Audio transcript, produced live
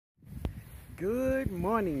Good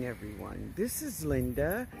morning, everyone. This is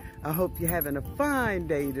Linda. I hope you're having a fine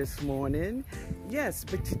day this morning. Yes,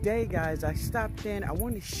 but today, guys, I stopped in. I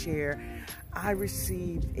want to share. I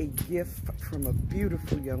received a gift from a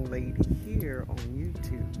beautiful young lady here on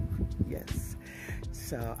YouTube. Yes.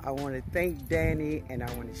 So I want to thank Danny, and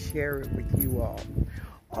I want to share it with you all.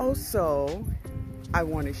 Also, I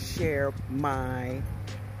want to share my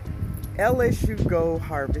LSU Gold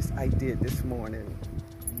Harvest I did this morning.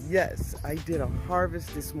 Yes, I did a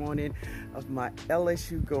harvest this morning of my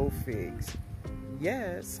LSU Gold Figs.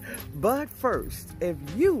 Yes, but first, if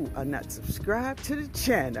you are not subscribed to the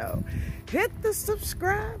channel, hit the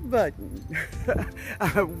subscribe button.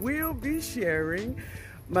 I will be sharing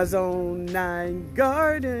my Zone 9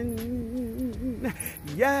 garden.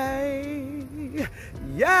 Yay!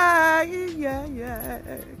 Yay! Yeah, yeah.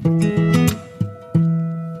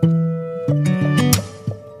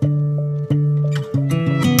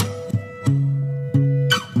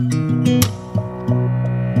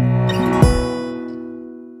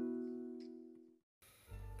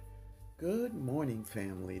 Good morning,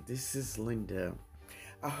 family. This is Linda.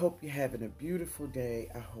 I hope you're having a beautiful day.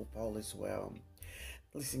 I hope all is well.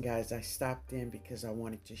 Listen, guys, I stopped in because I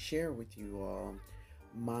wanted to share with you all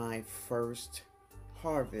my first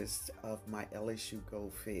harvest of my LSU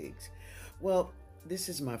Gold Figs. Well, this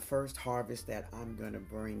is my first harvest that I'm going to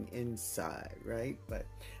bring inside, right? But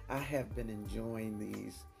I have been enjoying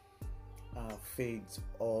these figs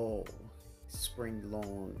all spring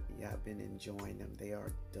long. Yeah, I've been enjoying them. They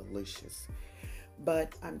are delicious.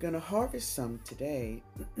 But I'm gonna harvest some today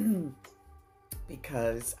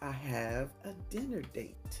because I have a dinner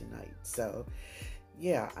date tonight. So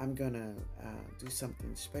yeah, I'm gonna do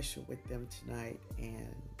something special with them tonight,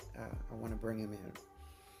 and I want to bring them in.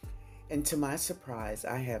 And to my surprise,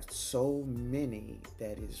 I have so many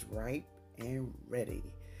that is ripe and ready.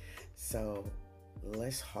 So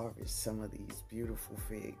let's harvest some of these beautiful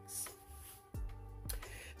figs.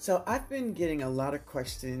 So I've been getting a lot of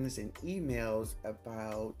questions and emails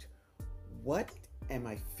about what am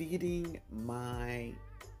I feeding my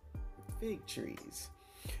fig trees.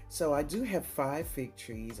 So I do have 5 fig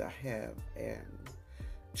trees. I have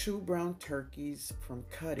 2 brown turkeys from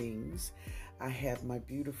cuttings. I have my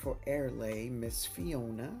beautiful heirloom, Miss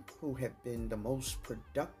Fiona, who have been the most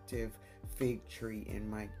productive fig tree in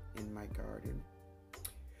my garden.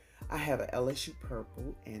 I have an LSU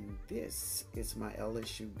Purple, and this is my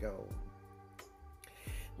LSU Gold.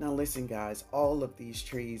 Now listen, guys, all of these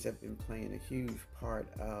trees have been playing a huge part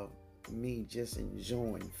of me just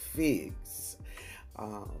enjoying figs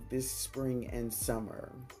this spring and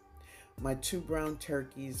summer. My 2 brown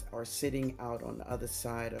turkeys are sitting out on the other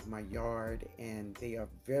side of my yard, and they are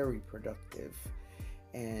very productive.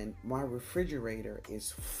 And my refrigerator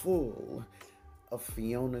is full of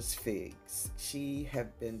Fiona's figs. She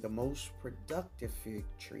have been the most productive fig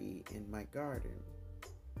tree in my garden.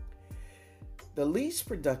 The least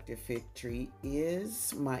productive fig tree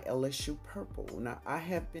is my LSU Purple. Now, I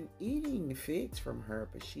have been eating figs from her,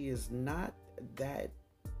 but she is not that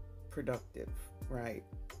productive, right?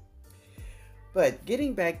 But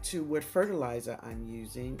getting back to what fertilizer I'm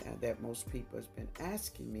using that most people have been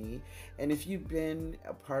asking me, and if you've been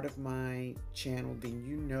a part of my channel, then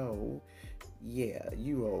you know, yeah,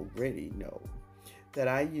 you already know that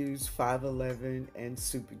I use 511 and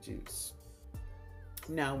Super Juice.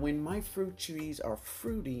 Now, when my fruit trees are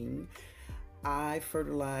fruiting, I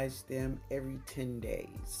fertilize them every 10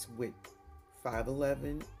 days with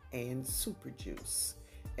 511 and Super Juice.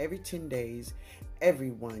 Every 10 days,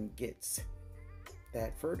 everyone gets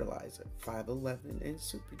that fertilizer, 511 and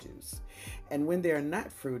Super Juice. And when they're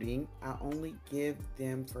not fruiting, I only give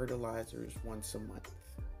them fertilizers once a month.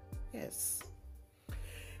 Yes.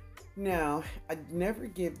 Now, I never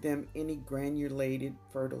give them any granulated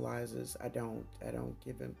fertilizers. I don't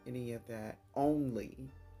give them any of that, only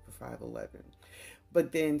for 511.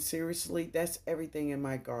 But then seriously, that's everything in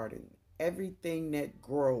my garden. Everything that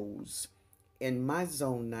grows in my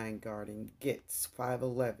Zone 9 garden gets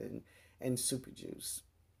 511 and Super Juice.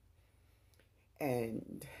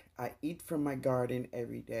 And I eat from my garden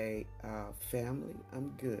every day. Family,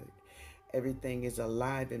 I'm good. Everything is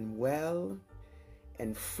alive and well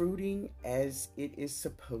and fruiting as it is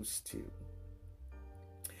supposed to.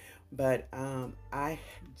 But I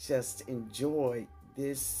just enjoyed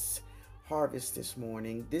this harvest this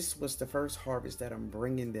morning. This was the first harvest that I'm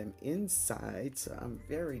bringing them inside, so I'm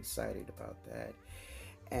very excited about that.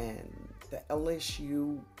 And the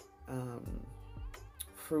LSU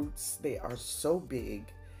fruits, they are so big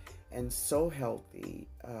and so healthy.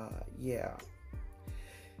 Yeah,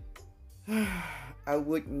 I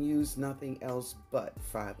wouldn't use nothing else but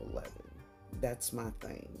 511. That's my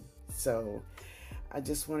thing. So I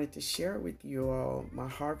just wanted to share with you all my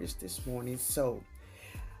harvest this morning. So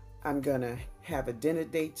I'm gonna have a dinner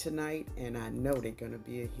date tonight, and I know they're gonna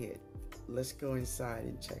be a hit. Let's go inside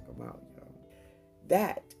and check them out, y'all.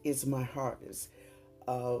 That is my harvest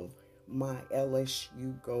of my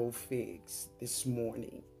LSU Gold Figs this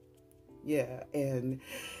morning. Yeah, and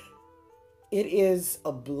it is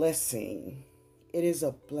a blessing. It is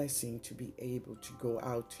a blessing to be able to go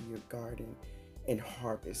out to your garden and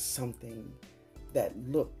harvest something that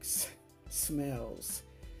looks, smells,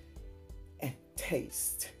 and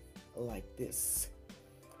tastes like this.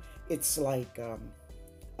 It's like a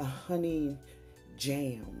honey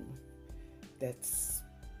jam that's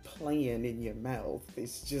playing in your mouth.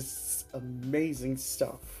 It's just amazing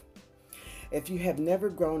stuff. If you have never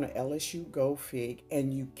grown an LSU Gold Fig,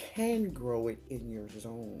 and you can grow it in your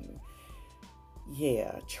zone,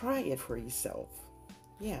 yeah, try it for yourself.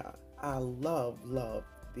 Yeah, I love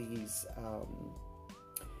these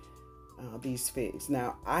figs.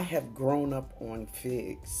 Now, I have grown up on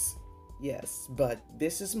figs, yes, but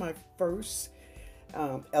this is my first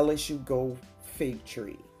LSU Gold Fig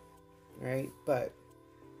tree, right? But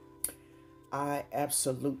I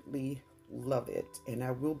absolutely love it, and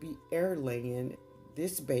I will be air laying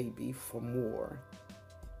this baby for more.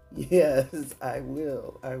 Yes, I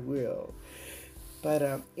will.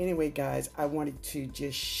 But anyway, guys, I wanted to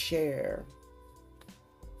just share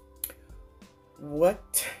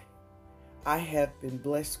what I have been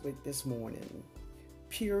blessed with this morning.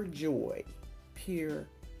 Pure joy, pure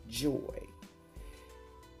joy.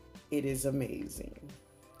 It is amazing.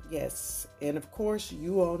 Yes, and of course,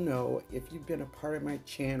 you all know, if you've been a part of my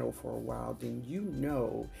channel for a while, then you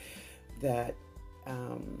know that,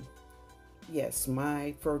 yes,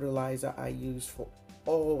 my fertilizer I use for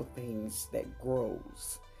all things that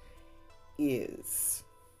grows is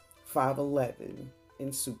 511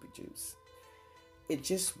 in Super Juice. It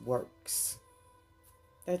just works.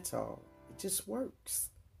 That's all. It just works.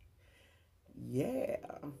 Yeah.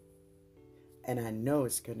 And I know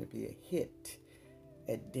it's going to be a hit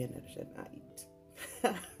at dinner tonight.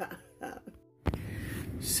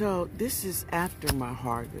 So this is after my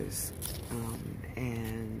harvest,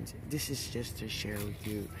 and this is just to share with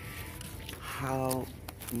you how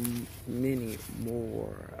many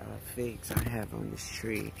more figs I have on this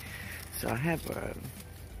tree. So I have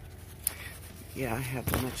I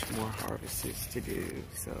have much more harvests to do.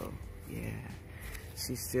 So yeah,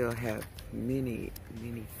 she still have many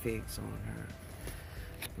figs on her.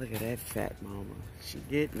 Look at that fat mama. She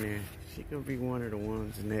getting there. She gonna be one of the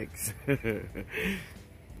ones next.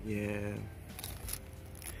 Yeah.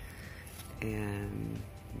 And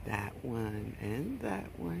that one and that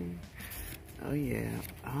one. Oh yeah.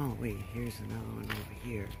 Oh wait, here's another one over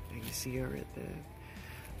here. You can see her right there.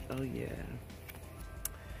 Oh yeah.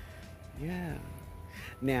 Yeah.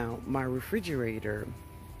 Now my refrigerator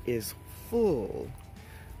is full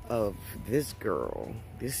of this girl.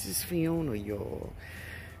 This is Fiona, y'all.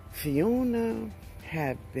 Fiona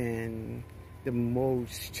have been the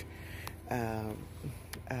most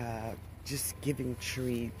just giving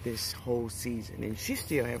tree this whole season, and she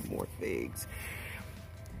still have more figs.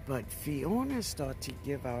 But Fiona started to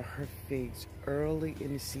give out her figs early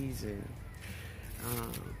in the season,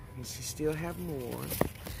 and she still have more,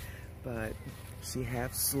 but she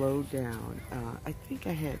have slowed down. I think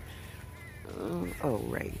I had, oh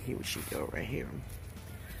right, here she go, right here.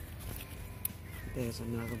 There's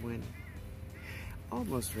another one.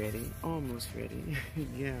 Almost ready, almost ready.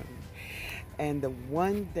 Yeah. And the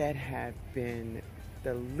one that have been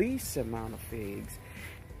the least amount of figs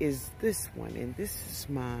is this one, and this is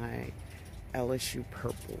my LSU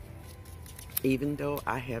Purple. Even though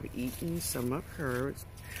I have eaten some of her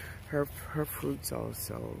fruits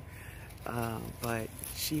also, but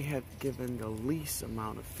she have given the least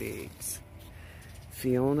amount of figs.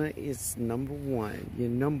 Fiona is number one. You're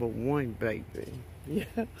number one, baby.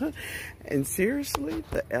 Yeah. And seriously,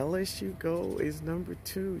 the LSU Gold is number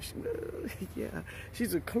two. Yeah,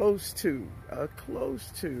 she's a close two.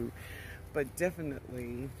 But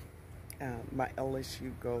definitely, my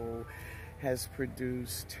LSU Gold has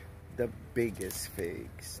produced the biggest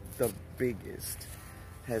figs. The biggest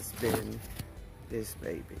has been this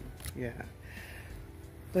baby. Yeah.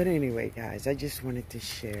 But anyway, guys, I just wanted to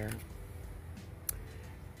share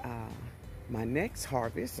my next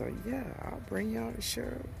harvest. So yeah, I'll bring y'all to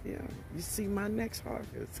share. Yeah, you see my next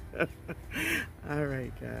harvest. All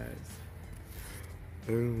right, guys.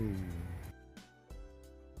 Boom.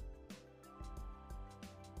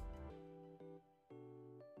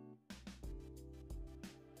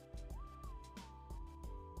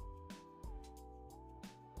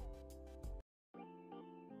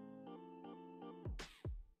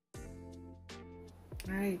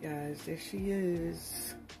 Alright guys, there she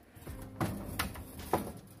is.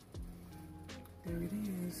 There it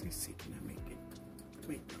is. Let's see, can I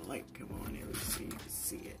make the light come on here so you can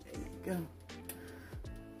see it. There you go.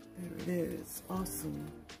 There it is. Awesome.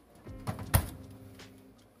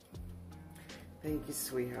 Thank you,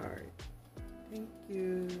 sweetheart. Thank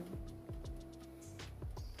you.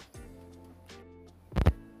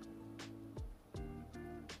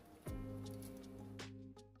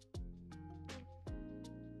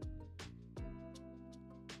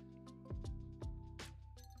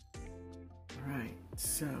 Alright,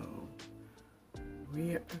 so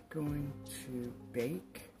we are going to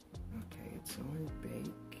bake. Okay, it's on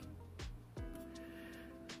bake.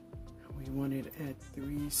 We want it at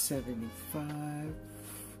 375.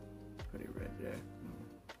 Put it right there.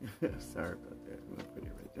 Sorry about that. I'm gonna put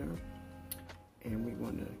it right there. And we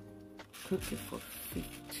want to cook it for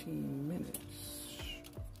 15 minutes.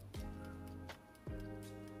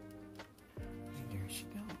 And there she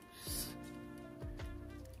goes.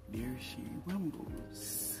 There she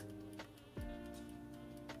rumbles.